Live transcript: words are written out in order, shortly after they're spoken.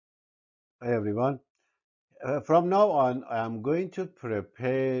Hi everyone. From now on, I am going to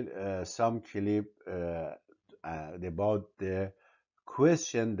prepare some clip about the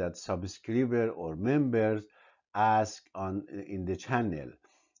question that subscriber or members ask on in the channel,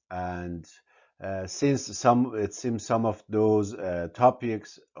 and since it seems some of those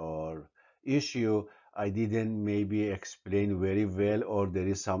topics or issue I didn't maybe explain very well, or there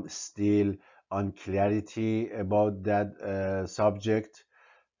is some still unclarity about that subject.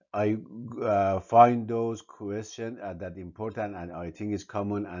 I find those questions that important, and I think it's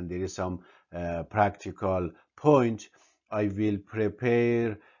common, and there is some practical point. I will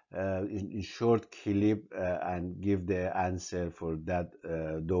prepare in short clip and give the answer for that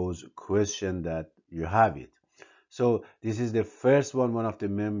those questions that you have it. So this is the first one. One of the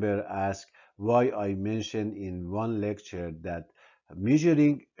member asked why I mentioned in one lecture that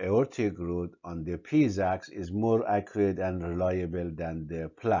measuring aortic root on the PSAX is more accurate and reliable than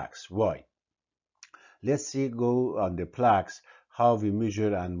the PLAX. Why? Let's see go on the PLAX how we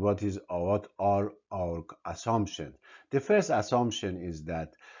measure and what are our assumptions. The first assumption is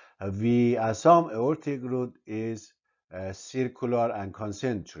that we assume aortic root is circular and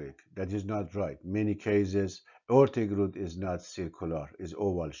concentric. That is not right. Many cases aortic root is not circular, is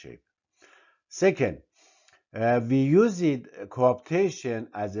oval shape. Second, we use it cooptation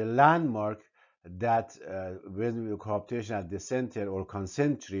as a landmark that when we cooptation at the center or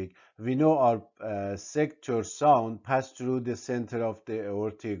concentric, we know our sector sound pass through the center of the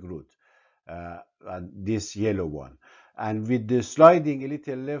aortic root, and this yellow one. And with the sliding a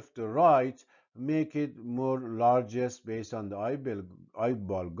little left to right, make it more largest based on the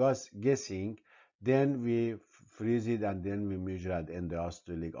eyeball guessing. Then we freeze it, and then we measure at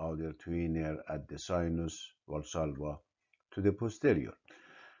endostolic outer tweener at the sinus valsalva to the posterior.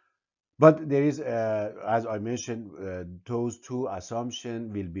 But there is, as I mentioned, those two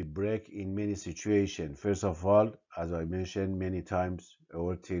assumptions will be break in many situations. First of all, as I mentioned many times,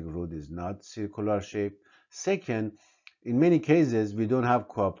 aortic root is not circular shape. Second, in many cases, we don't have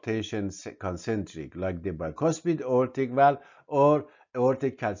cooptation concentric, like the bicuspid aortic valve or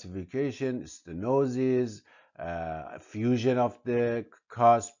aortic calcification, stenosis, fusion of the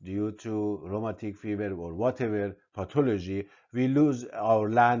cusp due to rheumatic fever or whatever pathology. We lose our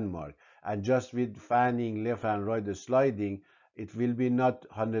landmark, and just with fanning left and right sliding, it will be not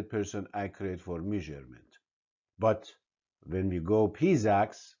 100% accurate for measurement. But when we go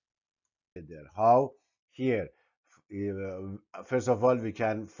PSAX, how here, first of all, we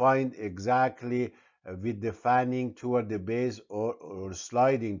can find exactly with the fanning toward the base, or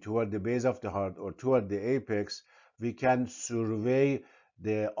sliding toward the base of the heart or toward the apex, we can survey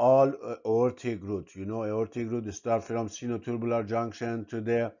the all aortic root. You know, aortic root start from sinotubular junction to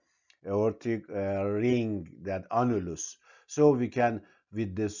the aortic ring, that annulus. So we can,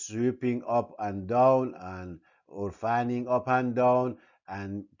 with the sweeping up and down, and or fanning up and down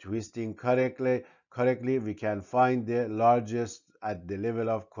and twisting correctly, we can find the largest at the level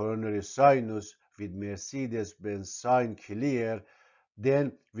of coronary sinus with Mercedes-Benz sign clear.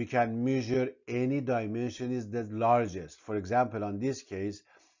 Then we can measure any dimension is the largest. For example, on this case,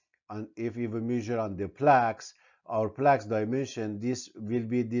 if we measure on the PLAX, our PLAX dimension, this will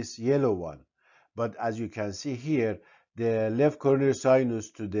be this yellow one. But as you can see here, the left coronary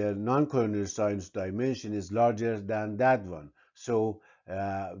sinus to the non-coronary sinus dimension is larger than that one. So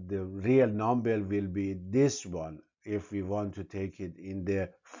the real number will be this one if we want to take it in the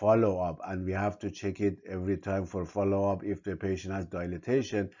follow-up, and we have to check it every time for follow-up. If the patient has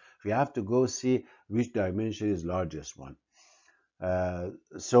dilatation, we have to go see which dimension is largest one. In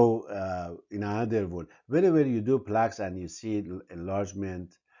another word, whenever you do PLAX and you see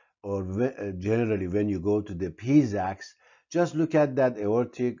enlargement, or generally when you go to the PSAX, just look at that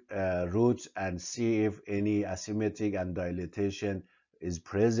aortic roots and see if any asymmetric and dilatation is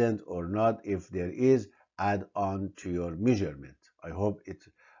present or not. If there is, add on to your measurement. I hope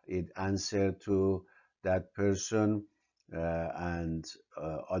it answered to that person, and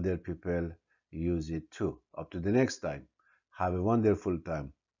other people use it too. Up to the next time. Have a wonderful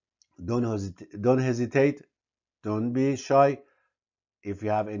time. Don't hesitate. Don't be shy. If you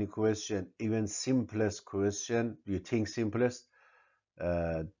have any question, even simplest question, you think simplest,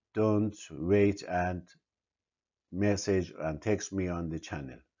 uh, don't wait and message and text me on the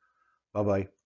channel. Bye bye.